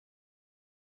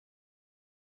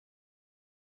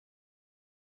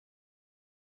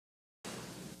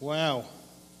Wow.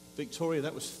 Victoria,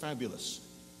 that was fabulous.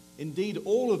 Indeed,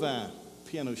 all of our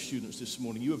piano students this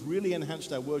morning, you have really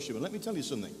enhanced our worship. And let me tell you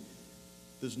something.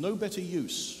 There's no better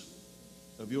use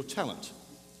of your talent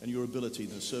and your ability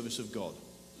than the service of God.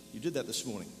 You did that this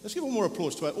morning. Let's give one more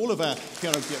applause to all of our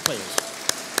piano players.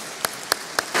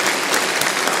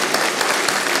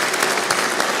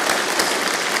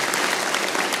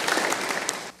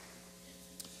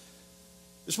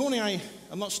 This morning,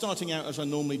 I'm not starting out as I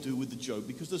normally do with the joke,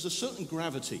 because there's a certain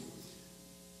gravity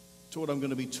to what I'm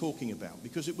going to be talking about.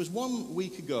 Because it was 1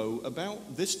 week ago,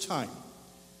 about this time,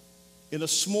 in a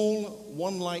small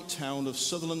one-light town of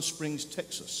Sutherland Springs,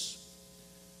 Texas,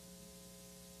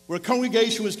 where a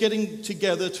congregation was getting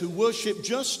together to worship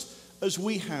just as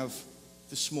we have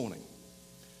this morning.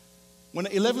 When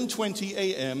at 11:20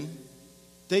 a.m.,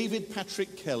 David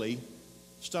Patrick Kelly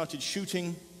started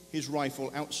shooting his rifle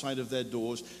outside of their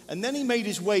doors, and then he made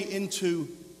his way into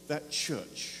that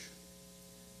church.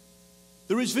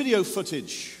 There is video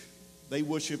footage. They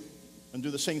worship and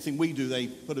do the same thing we do. They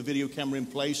put a video camera in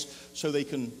place so they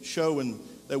can show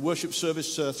their worship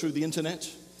service through the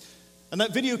internet. And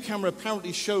that video camera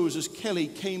apparently shows as Kelly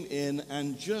came in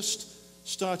and just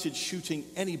started shooting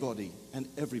anybody and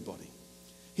everybody.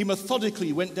 He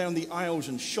methodically went down the aisles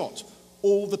and shot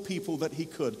all the people that he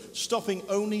could, stopping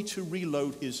only to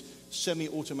reload his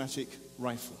semi-automatic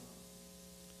rifle.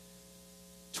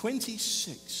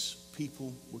 26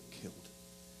 people were killed.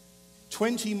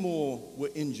 20 more were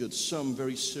injured, some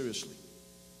very seriously.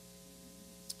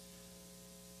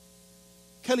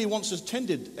 Kelly once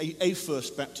attended a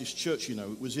First Baptist church, you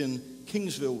know. It was in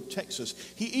Kingsville, Texas.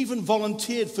 He even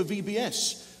volunteered for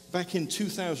VBS back in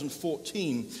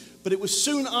 2014. But it was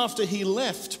soon after he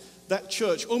left that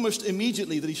church, almost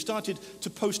immediately, that he started to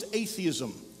post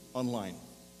atheism online.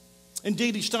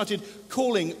 Indeed, he started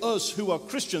calling us who are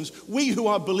Christians, we who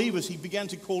are believers, he began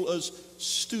to call us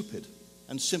stupid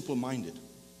and simple-minded.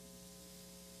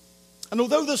 And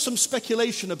although there's some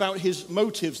speculation about his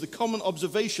motives, the common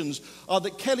observations are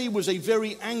that Kelly was a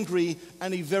very angry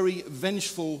and a very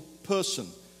vengeful person,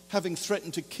 having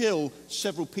threatened to kill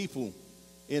several people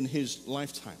in his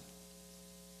lifetime.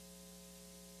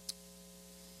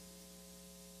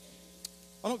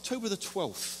 On October the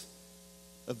 12th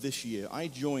of this year, I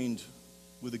joined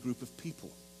with a group of people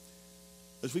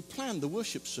as we planned the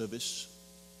worship service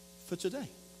for today.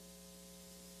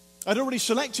 I'd already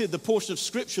selected the portion of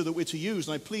Scripture that we're to use,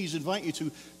 and I please invite you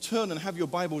to turn and have your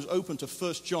Bibles open to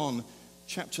 1 John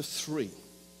chapter 3.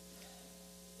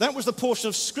 That was the portion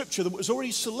of Scripture that was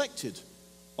already selected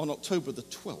on October the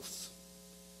 12th.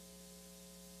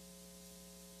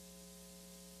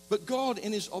 But God,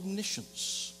 in his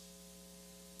omniscience,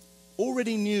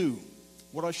 already knew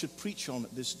what I should preach on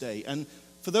this day. And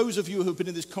for those of you who have been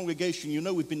in this congregation, you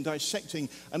know we've been dissecting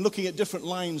and looking at different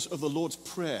lines of the Lord's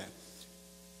Prayer.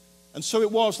 And so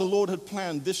it was the Lord had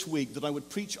planned this week that I would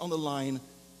preach on the line,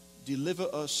 deliver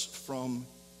us from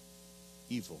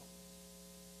evil.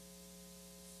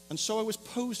 And so I was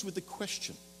posed with the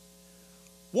question,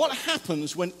 what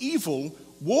happens when evil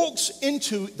walks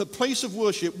into the place of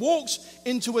worship, walks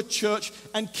into a church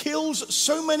and kills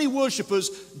so many worshipers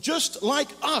just like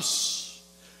us?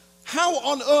 How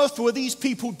on earth were these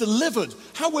people delivered?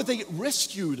 How were they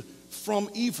rescued from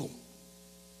evil?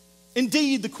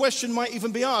 Indeed, the question might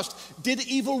even be asked, did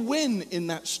evil win in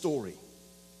that story?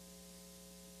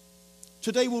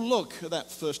 Today we'll look at that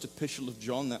first epistle of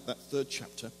John, that third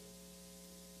chapter.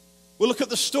 We'll look at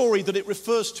the story that it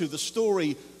refers to, the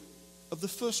story of the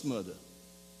first murder,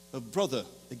 of brother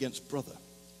against brother.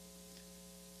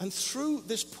 And through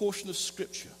this portion of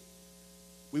Scripture,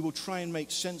 we will try and make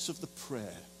sense of the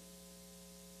prayer,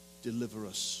 deliver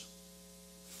us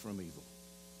from evil.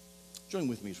 Join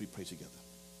with me as we pray together.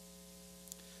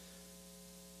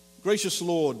 Gracious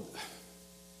Lord,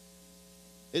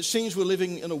 it seems we're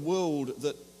living in a world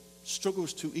that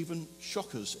struggles to even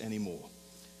shock us anymore.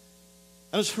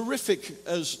 And as horrific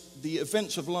as the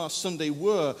events of last Sunday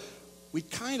were, we'd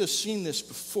kind of seen this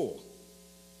before.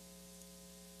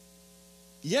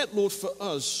 Yet, Lord, for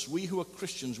us, we who are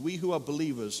Christians, we who are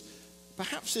believers,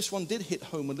 perhaps this one did hit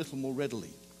home a little more readily.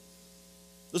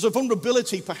 There's a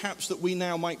vulnerability, perhaps, that we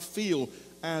now might feel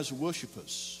as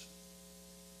worshipers.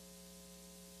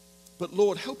 But,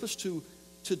 Lord, help us to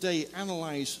today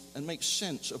analyze and make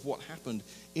sense of what happened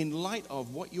in light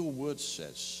of what your word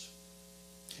says.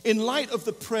 In light of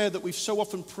the prayer that we've so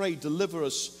often prayed, deliver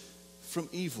us from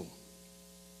evil.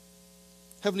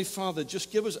 Heavenly Father,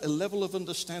 just give us a level of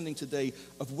understanding today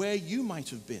of where you might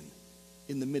have been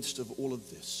in the midst of all of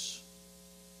this.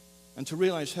 And to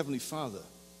realize, Heavenly Father,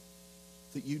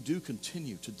 that you do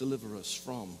continue to deliver us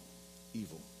from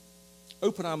evil.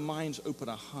 open our minds, open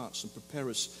our hearts, and prepare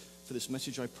us for this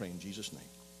message, I pray in Jesus' name.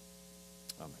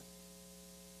 Amen.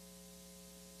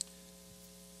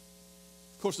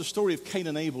 Of course, the story of Cain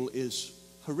and Abel is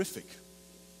horrific,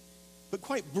 but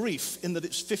quite brief in that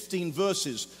it's 15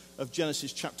 verses of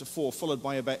Genesis chapter 4, followed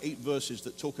by about 8 verses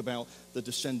that talk about the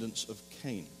descendants of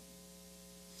Cain.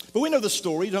 But we know the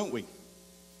story, don't we?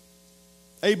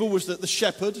 Abel was the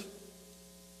shepherd.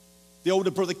 The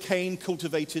older brother Cain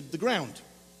cultivated the ground.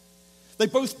 They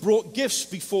both brought gifts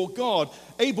before God.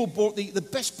 Abel brought the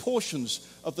best portions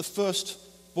of the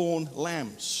firstborn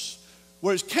lambs,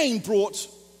 whereas Cain brought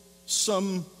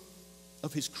some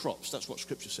of his crops. That's what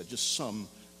Scripture said, just some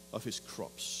of his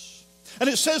crops. And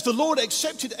it says the Lord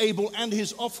accepted Abel and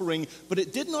his offering, but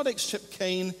it did not accept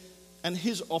Cain and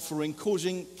his offering,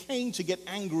 causing Cain to get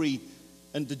angry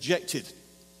and dejected.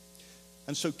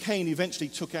 And so Cain eventually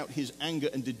took out his anger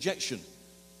and dejection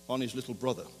on his little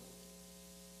brother.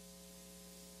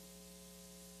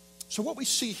 So what we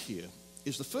see here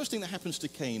is the first thing that happens to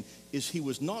Cain is he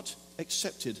was not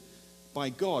accepted by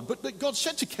God. But God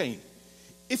said to Cain,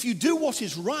 if you do what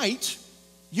is right,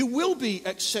 you will be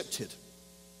accepted.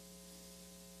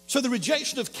 So the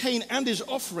rejection of Cain and his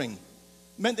offering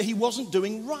meant that he wasn't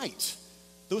doing right.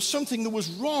 There was something that was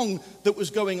wrong that was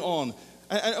going on.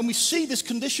 And we see this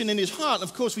condition in his heart. And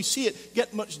of course, we see it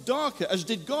get much darker, as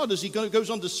did God, as he goes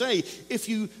on to say, if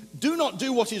you do not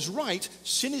do what is right,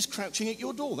 sin is crouching at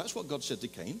your door. That's what God said to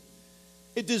Cain.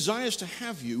 It desires to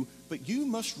have you, but you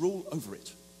must rule over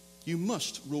it. You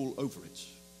must rule over it.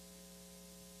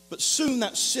 But soon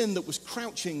that sin that was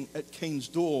crouching at Cain's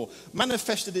door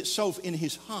manifested itself in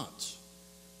his heart,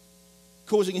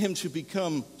 causing him to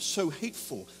become so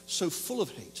hateful, so full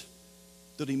of hate,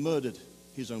 that he murdered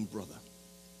his own brother.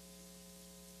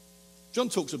 John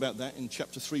talks about that in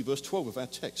chapter 3, verse 12 of our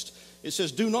text. It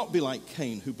says, do not be like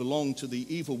Cain, who belonged to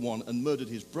the evil one and murdered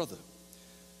his brother.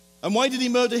 And why did he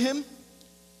murder him?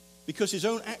 Because his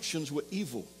own actions were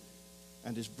evil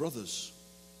and his brothers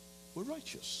were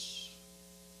righteous.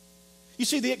 You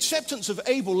see, the acceptance of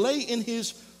Abel lay in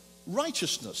his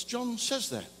righteousness. John says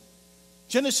that.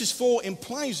 Genesis 4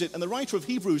 implies it, and the writer of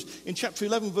Hebrews in chapter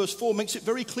 11, verse 4 makes it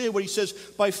very clear where he says,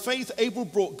 by faith Abel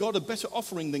brought God a better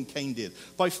offering than Cain did.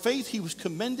 By faith he was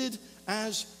commended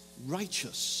as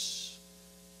righteous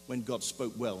when God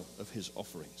spoke well of his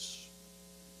offerings.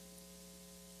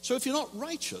 So if you're not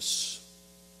righteous,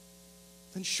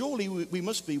 then surely we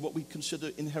must be what we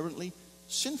consider inherently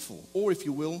sinful, or if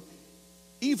you will,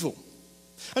 evil.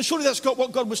 And surely that's got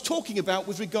what God was talking about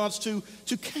with regards to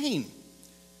Cain.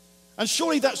 And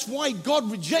surely that's why God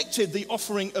rejected the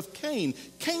offering of Cain.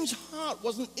 Cain's heart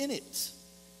wasn't in it.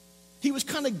 He was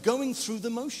kind of going through the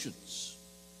motions.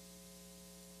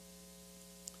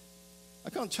 I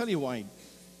can't tell you why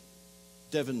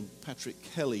Devin Patrick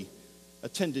Kelly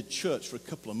attended church for a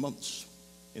couple of months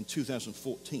in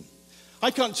 2014. I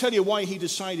can't tell you why he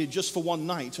decided just for one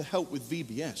night to help with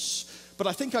VBS. But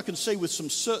I think I can say with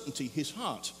some certainty his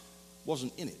heart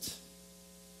wasn't in it.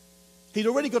 He'd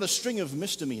already got a string of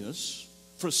misdemeanors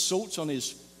for assault on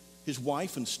his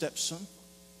wife and stepson,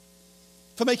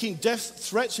 for making death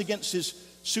threats against his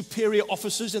superior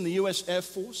officers in the U.S. Air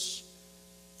Force,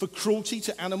 for cruelty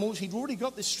to animals. He'd already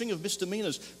got this string of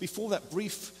misdemeanors before that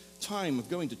brief time of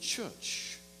going to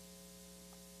church.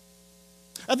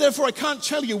 And therefore, I can't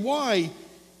tell you why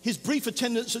his brief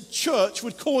attendance at church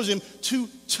would cause him to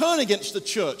turn against the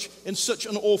church in such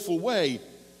an awful way.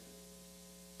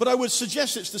 But I would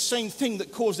suggest it's the same thing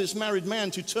that caused this married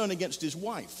man to turn against his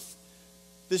wife,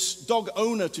 this dog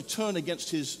owner to turn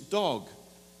against his dog,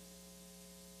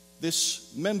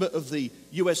 this member of the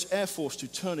U.S. Air Force to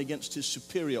turn against his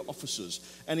superior officers.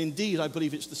 And indeed, I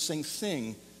believe it's the same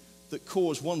thing that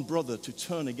caused one brother to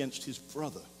turn against his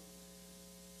brother.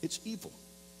 It's evil.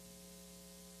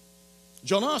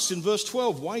 John asks in verse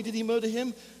 12, why did he murder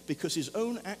him? Because his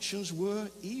own actions were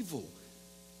evil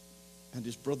and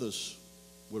his brothers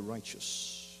were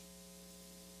righteous.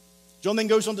 John then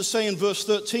goes on to say in verse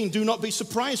 13, do not be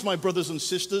surprised, my brothers and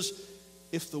sisters,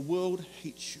 if the world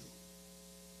hates you.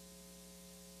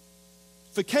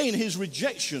 For Cain, his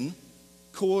rejection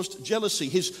caused jealousy.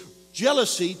 His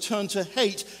jealousy turned to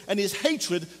hate, and his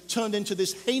hatred turned into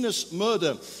this heinous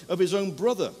murder of his own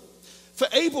brother. For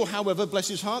Abel, however, bless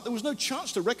his heart, there was no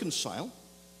chance to reconcile.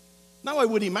 Now I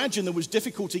would imagine there was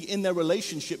difficulty in their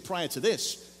relationship prior to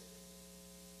this.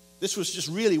 This was just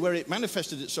really where it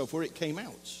manifested itself, where it came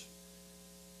out.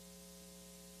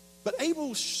 But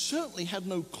Abel certainly had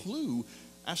no clue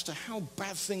as to how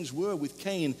bad things were with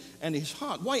Cain and his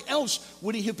heart. Why else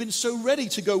would he have been so ready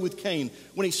to go with Cain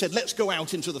when he said, let's go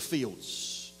out into the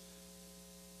fields?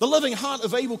 The loving heart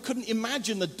of Abel couldn't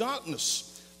imagine the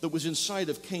darkness that was inside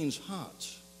of Cain's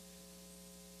heart.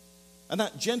 And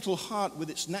that gentle heart with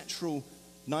its natural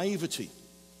naivety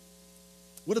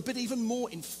would have been even more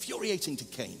infuriating to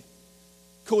Cain,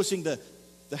 causing the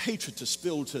hatred to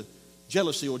spill to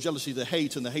jealousy, or jealousy to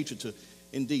hate, and the hatred to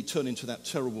indeed turn into that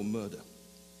terrible murder.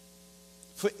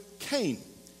 For Cain,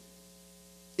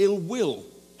 ill will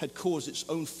had caused its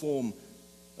own form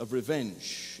of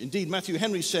revenge. Indeed, Matthew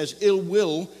Henry says, ill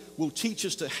will teach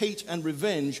us to hate and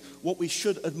revenge what we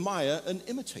should admire and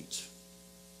imitate.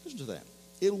 Listen to that.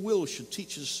 Ill will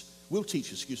teach us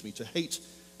to hate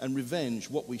and revenge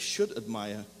what we should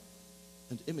admire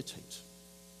and imitate.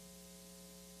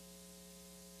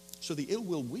 So the ill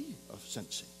will we are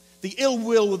sensing, the ill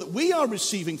will that we are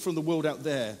receiving from the world out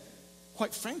there,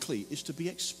 quite frankly, is to be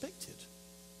expected.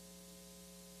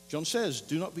 John says,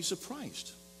 do not be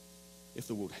surprised if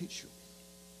the world hates you.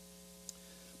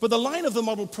 But the line of the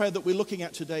model prayer that we're looking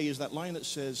at today is that line that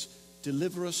says,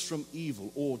 deliver us from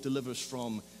evil, or deliver us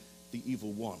from the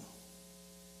evil one.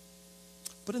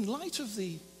 But in light of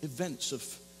the events of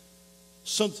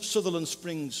Sutherland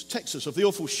Springs, Texas, of the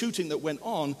awful shooting that went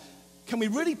on, can we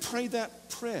really pray that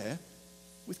prayer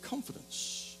with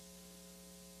confidence?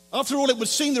 After all, it would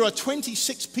seem there are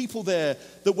 26 people there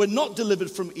that were not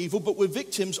delivered from evil, but were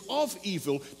victims of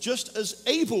evil, just as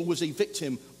Abel was a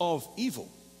victim of evil.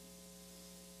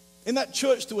 In that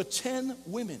church, there were 10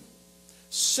 women,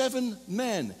 7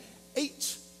 men,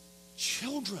 8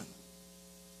 children,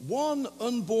 1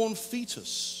 unborn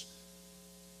fetus.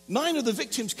 9 of the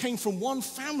victims came from one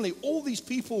family. All these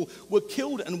people were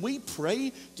killed, and we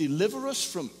pray, deliver us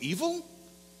from evil?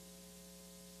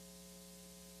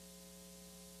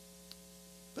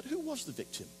 But who was the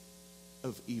victim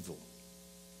of evil?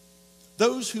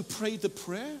 Those who prayed the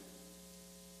prayer,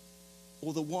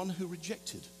 or the one who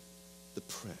rejected the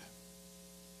prayer?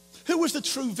 Who was the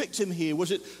true victim here?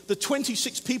 Was it the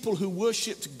 26 people who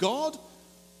worshipped God,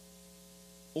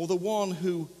 or the one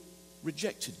who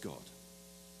rejected God?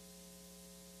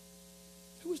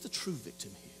 Who was the true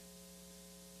victim here?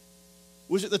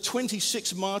 Was it the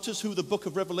 26 martyrs who the book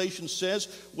of Revelation says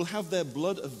will have their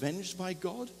blood avenged by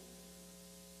God?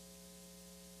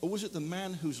 Or was it the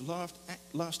man whose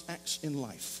last acts in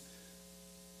life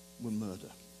were murder?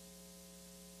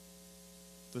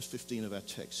 Verse 15 of our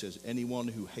text says, anyone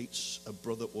who hates a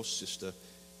brother or sister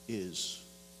is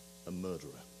a murderer.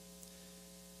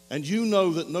 And you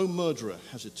know that no murderer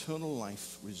has eternal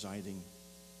life residing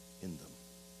in them.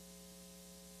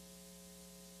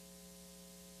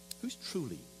 Who's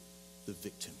truly the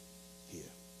victim here?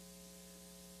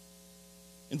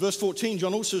 In verse 14,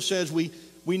 John also says,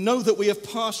 we know that we have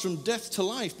passed from death to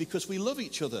life because we love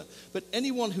each other. But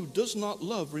anyone who does not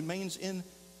love remains in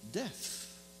death.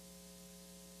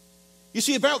 You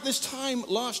see, about this time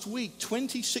last week,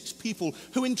 26 people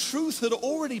who in truth had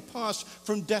already passed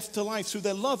from death to life through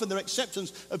their love and their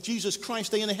acceptance of Jesus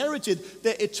Christ, they inherited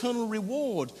their eternal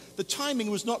reward. The timing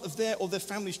was not of their or their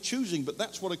family's choosing, but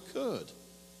that's what occurred.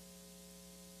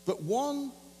 But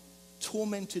one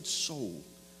tormented soul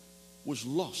was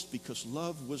lost because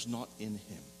love was not in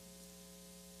him.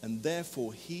 And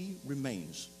therefore he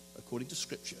remains, according to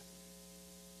Scripture,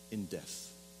 in death.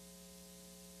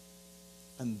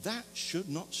 And that should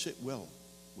not sit well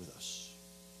with us.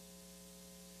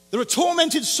 There are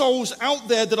tormented souls out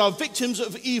there that are victims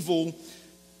of evil,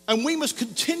 and we must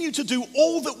continue to do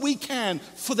all that we can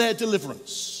for their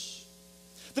deliverance.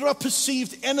 There are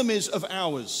perceived enemies of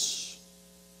ours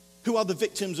who are the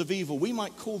victims of evil. We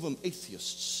might call them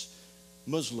atheists,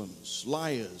 Muslims,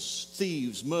 liars,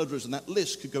 thieves, murderers, and that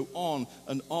list could go on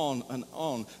and on and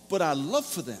on. But our love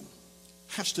for them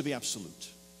has to be absolute.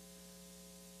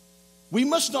 We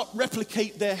must not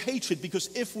replicate their hatred,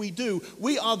 because if we do,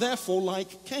 we are therefore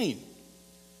like Cain.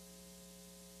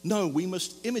 No, we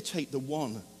must imitate the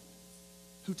one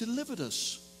who delivered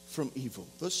us from evil.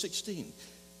 Verse 16,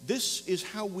 this is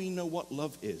how we know what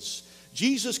love is.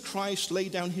 Jesus Christ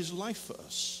laid down his life for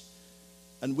us,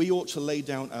 and we ought to lay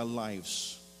down our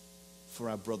lives for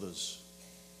our brothers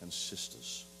and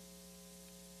sisters.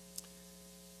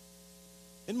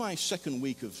 In my second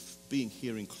week of being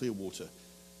here in Clearwater,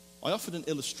 I offered an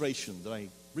illustration that I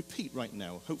repeat right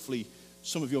now. Hopefully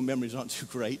some of your memories aren't too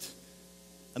great.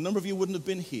 A number of you wouldn't have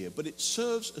been here, but it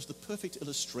serves as the perfect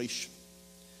illustration.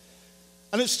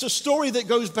 And it's a story that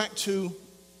goes back to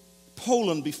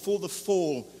Poland before the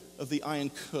fall of the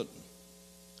Iron Curtain.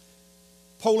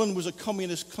 Poland was a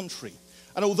communist country,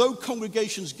 and although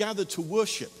congregations gathered to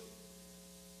worship,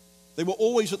 they were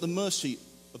always at the mercy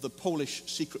of the Polish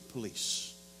secret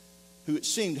police, who it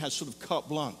seemed had sort of carte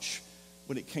blanche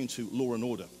when it came to law and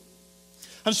order.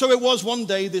 And so it was one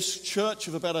day this church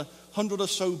of about 100 or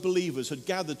so believers had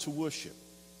gathered to worship.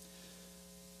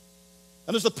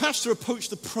 And as the pastor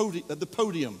approached the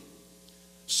podium,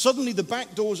 suddenly the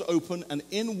back doors opened and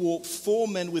in walked 4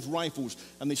 men with rifles,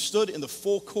 and they stood in the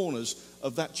 4 corners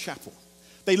of that chapel.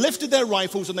 They lifted their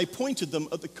rifles and they pointed them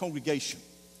at the congregation.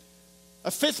 A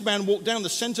 5th man walked down the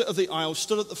center of the aisle,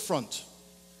 stood at the front.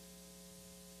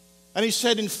 And he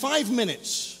said, in 5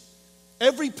 minutes,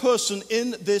 every person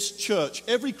in this church,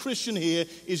 every Christian here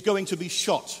is going to be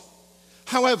shot.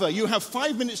 However, you have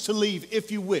 5 minutes to leave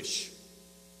if you wish.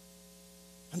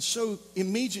 And so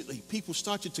immediately people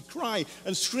started to cry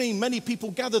and scream. Many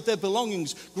people gathered their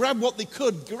belongings, grabbed what they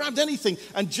could, grabbed anything,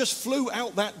 and just flew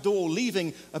out that door,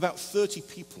 leaving about 30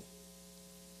 people.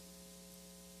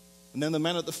 And then the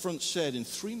man at the front said, in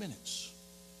 3 minutes,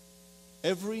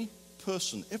 every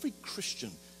person, every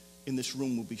Christian in this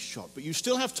room will be shot. But you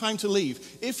still have time to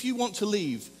leave. If you want to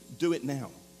leave, do it now.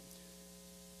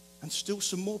 And still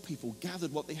some more people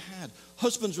gathered what they had.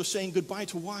 Husbands were saying goodbye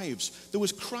to wives. There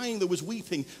was crying, there was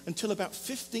weeping, until about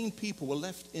 15 people were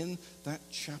left in that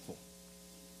chapel.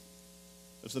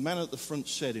 As the man at the front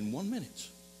said, in 1 minute,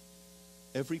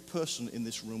 every person in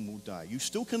this room will die. You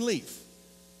still can leave,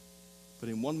 but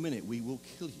in 1 minute we will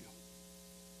kill you.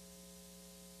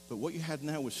 But what you had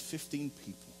now was 15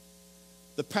 people.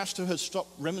 The pastor had stopped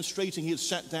remonstrating. He had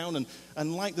sat down,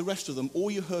 and like the rest of them,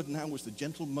 all you heard now was the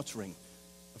gentle muttering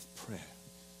of prayer.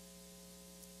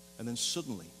 And then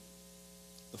suddenly,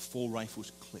 the 4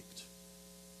 rifles clicked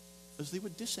as they were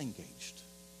disengaged.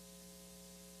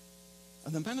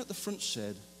 And the man at the front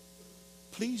said,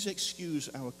 please excuse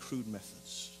our crude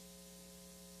methods.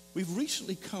 We've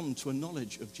recently come to a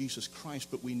knowledge of Jesus Christ,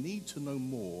 but we need to know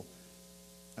more,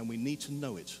 and we need to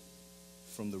know it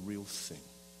from the real thing.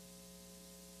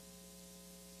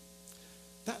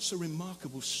 That's a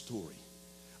remarkable story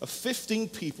of 15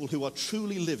 people who are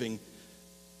truly living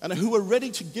and who are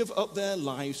ready to give up their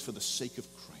lives for the sake of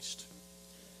Christ.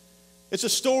 It's a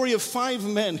story of 5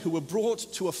 men who were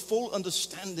brought to a full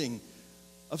understanding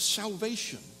of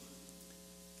salvation.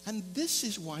 And this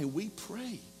is why we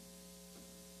pray,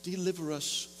 deliver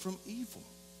us from evil.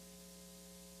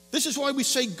 This is why we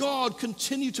say, God,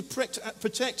 continue to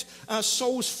protect our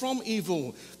souls from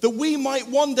evil, that we might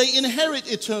one day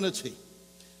inherit eternity.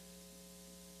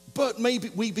 But may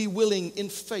we be willing in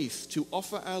faith to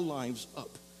offer our lives up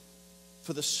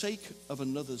for the sake of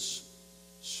another's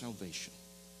salvation.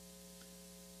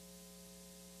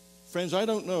 Friends, I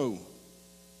don't know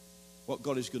what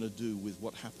God is going to do with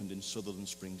what happened in Sutherland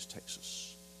Springs,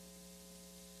 Texas.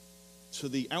 To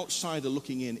the outsider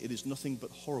looking in, it is nothing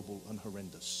but horrible and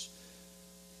horrendous.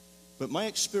 But my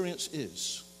experience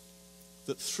is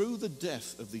that through the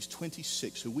death of these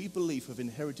 26 who we believe have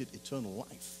inherited eternal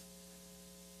life,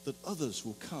 that others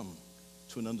will come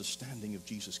to an understanding of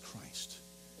Jesus Christ.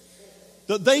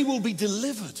 That they will be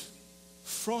delivered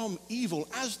from evil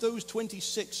as those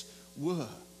 26 were.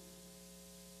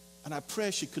 And our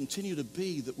prayer should continue to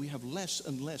be that we have less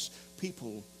and less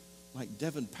people like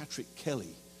Devon Patrick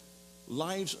Kelly,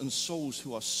 lives and souls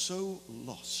who are so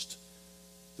lost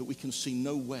that we can see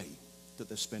no way that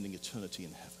they're spending eternity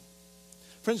in heaven.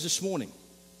 Friends, this morning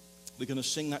we're going to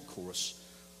sing that chorus,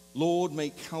 Lord,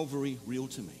 make Calvary real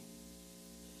to me.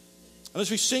 And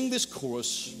as we sing this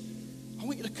chorus, I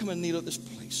want you to come and kneel at this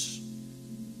place.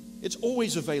 It's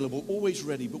always available, always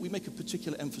ready, but we make a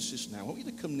particular emphasis now. I want you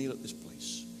to come kneel at this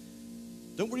place.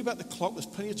 Don't worry about the clock. There's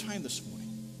plenty of time this morning.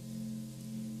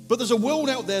 But there's a world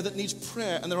out there that needs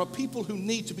prayer, and there are people who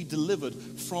need to be delivered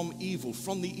from evil,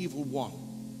 from the evil one.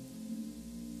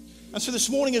 And so this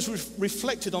morning, as we've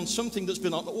reflected on something that's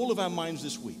been on all of our minds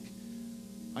this week,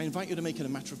 I invite you to make it a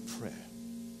matter of prayer.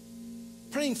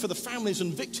 Praying for the families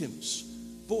and victims.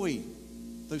 Boy,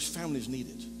 those families need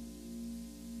it.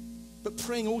 But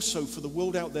praying also for the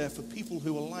world out there, for people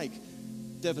who are like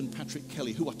Devon Patrick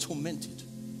Kelly, who are tormented,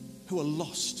 who are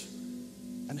lost,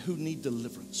 and who need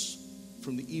deliverance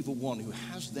from the evil one who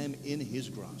has them in his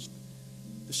grasp.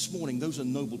 This morning, those are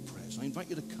noble prayers. I invite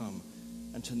you to come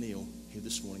and to kneel here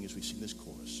this morning as we sing this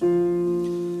chorus.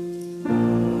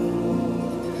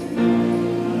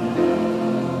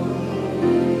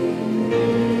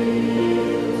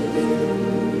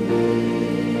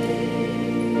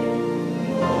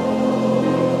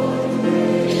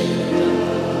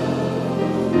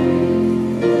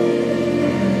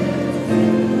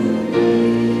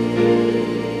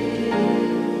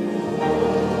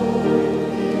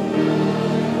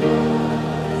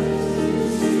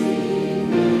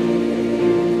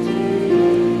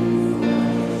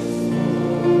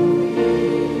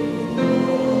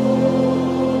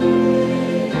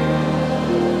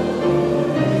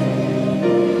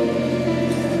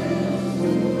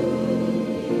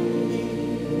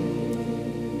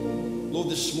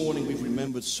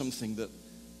 delivered something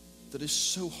that is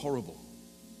so horrible,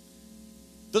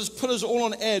 that has put us all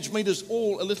on edge, made us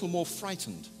all a little more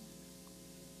frightened.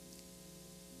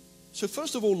 So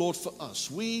first of all, Lord, for us,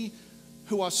 we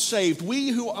who are saved, we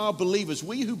who are believers,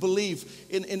 we who believe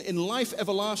in life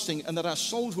everlasting and that our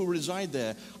souls will reside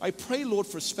there, I pray, Lord,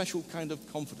 for a special kind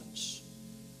of confidence,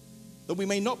 that we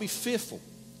may not be fearful,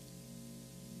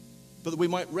 but that we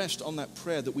might rest on that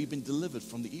prayer that we've been delivered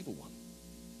from the evil one.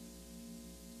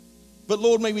 But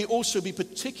Lord, may we also be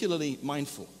particularly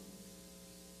mindful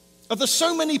of the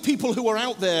so many people who are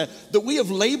out there that we have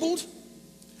labeled,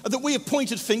 that we have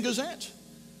pointed fingers at,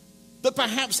 that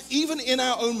perhaps even in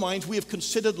our own minds we have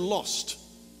considered lost.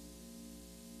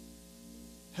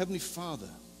 Heavenly Father,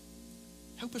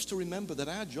 help us to remember that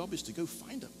our job is to go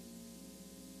find them.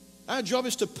 Our job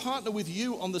is to partner with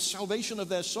you on the salvation of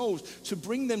their souls, to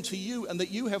bring them to you, and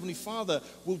that you, Heavenly Father,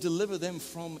 will deliver them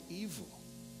from evil.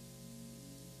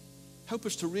 Help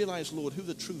us to realize, Lord, who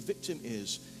the true victim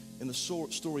is in the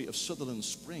story of Sutherland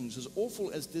Springs. As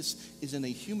awful as this is in a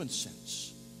human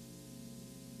sense,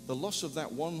 the loss of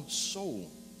that one soul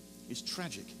is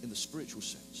tragic in the spiritual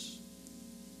sense.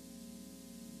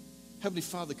 Heavenly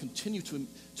Father, continue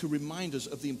to remind us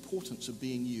of the importance of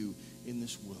being you in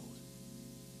this world.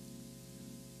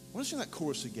 I want to sing that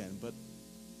chorus again, but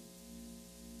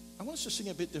I want us to sing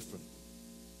a bit different.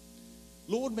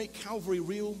 Lord, make Calvary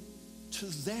real to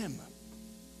them.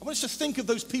 I want us to think of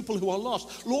those people who are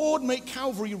lost. Lord, make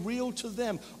Calvary real to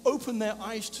them. Open their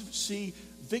eyes to see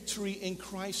victory in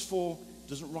Christ for,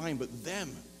 doesn't rhyme, but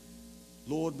them.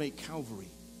 Lord, make Calvary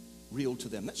real to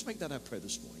them. Let's make that our prayer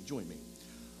this morning. Join me.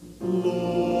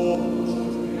 Lord,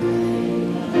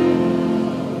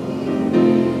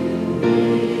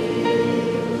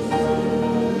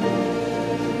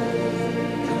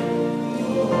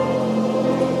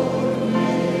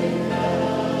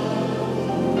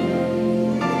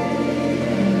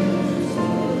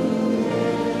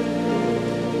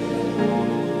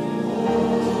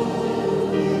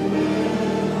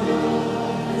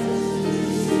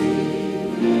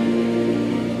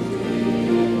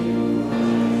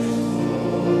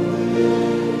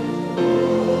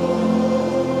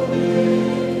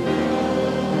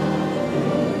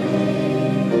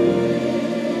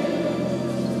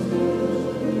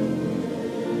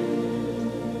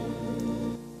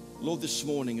 this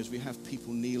morning as we have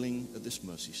people kneeling at this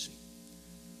mercy seat.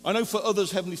 I know for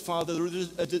others, Heavenly Father,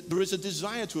 there is a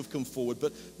desire to have come forward,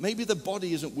 but maybe the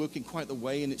body isn't working quite the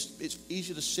way, and it's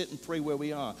easier to sit and pray where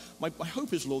we are. My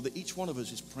hope is, Lord, that each one of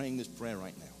us is praying this prayer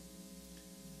right now.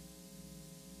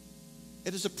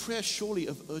 It is a prayer surely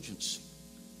of urgency.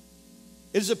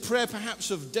 It is a prayer perhaps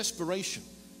of desperation.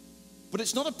 But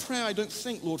it's not a prayer, I don't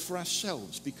think, Lord, for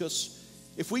ourselves, because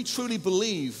if we truly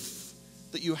believe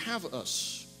that you have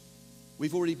us,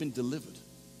 we've already been delivered.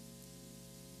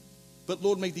 But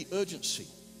Lord, may the urgency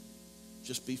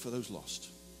just be for those lost.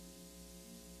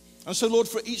 And so, Lord,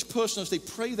 for each person as they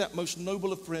pray that most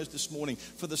noble of prayers this morning,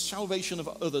 for the salvation of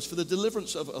others, for the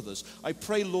deliverance of others, I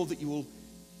pray, Lord, that you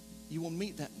will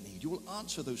meet that need. You will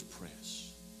answer those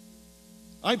prayers.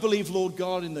 I believe, Lord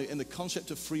God, in the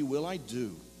concept of free will. I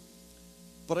do.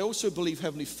 But I also believe,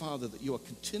 Heavenly Father, that you are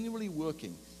continually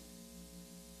working,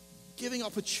 giving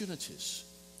opportunities,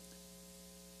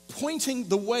 pointing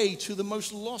the way to the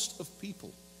most lost of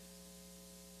people.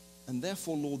 And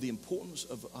therefore, Lord, the importance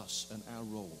of us and our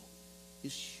role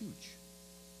is huge.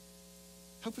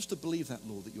 Help us to believe that,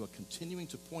 Lord, that you are continuing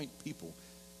to point people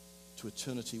to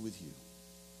eternity with you.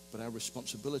 But our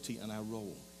responsibility and our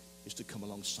role is to come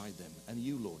alongside them and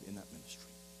you, Lord, in that ministry.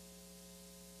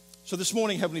 So this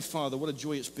morning, Heavenly Father, what a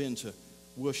joy it's been to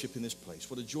worship in this place.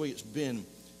 What a joy it's been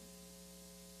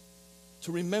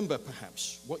to remember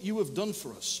perhaps what you have done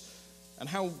for us and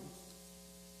how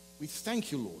we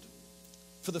thank you, Lord,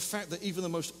 for the fact that even the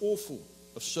most awful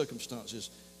of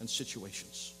circumstances and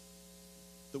situations,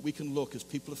 that we can look as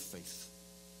people of faith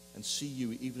and see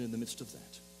you even in the midst of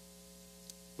that.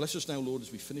 Bless us now, Lord,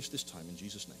 as we finish this time in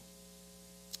Jesus' name.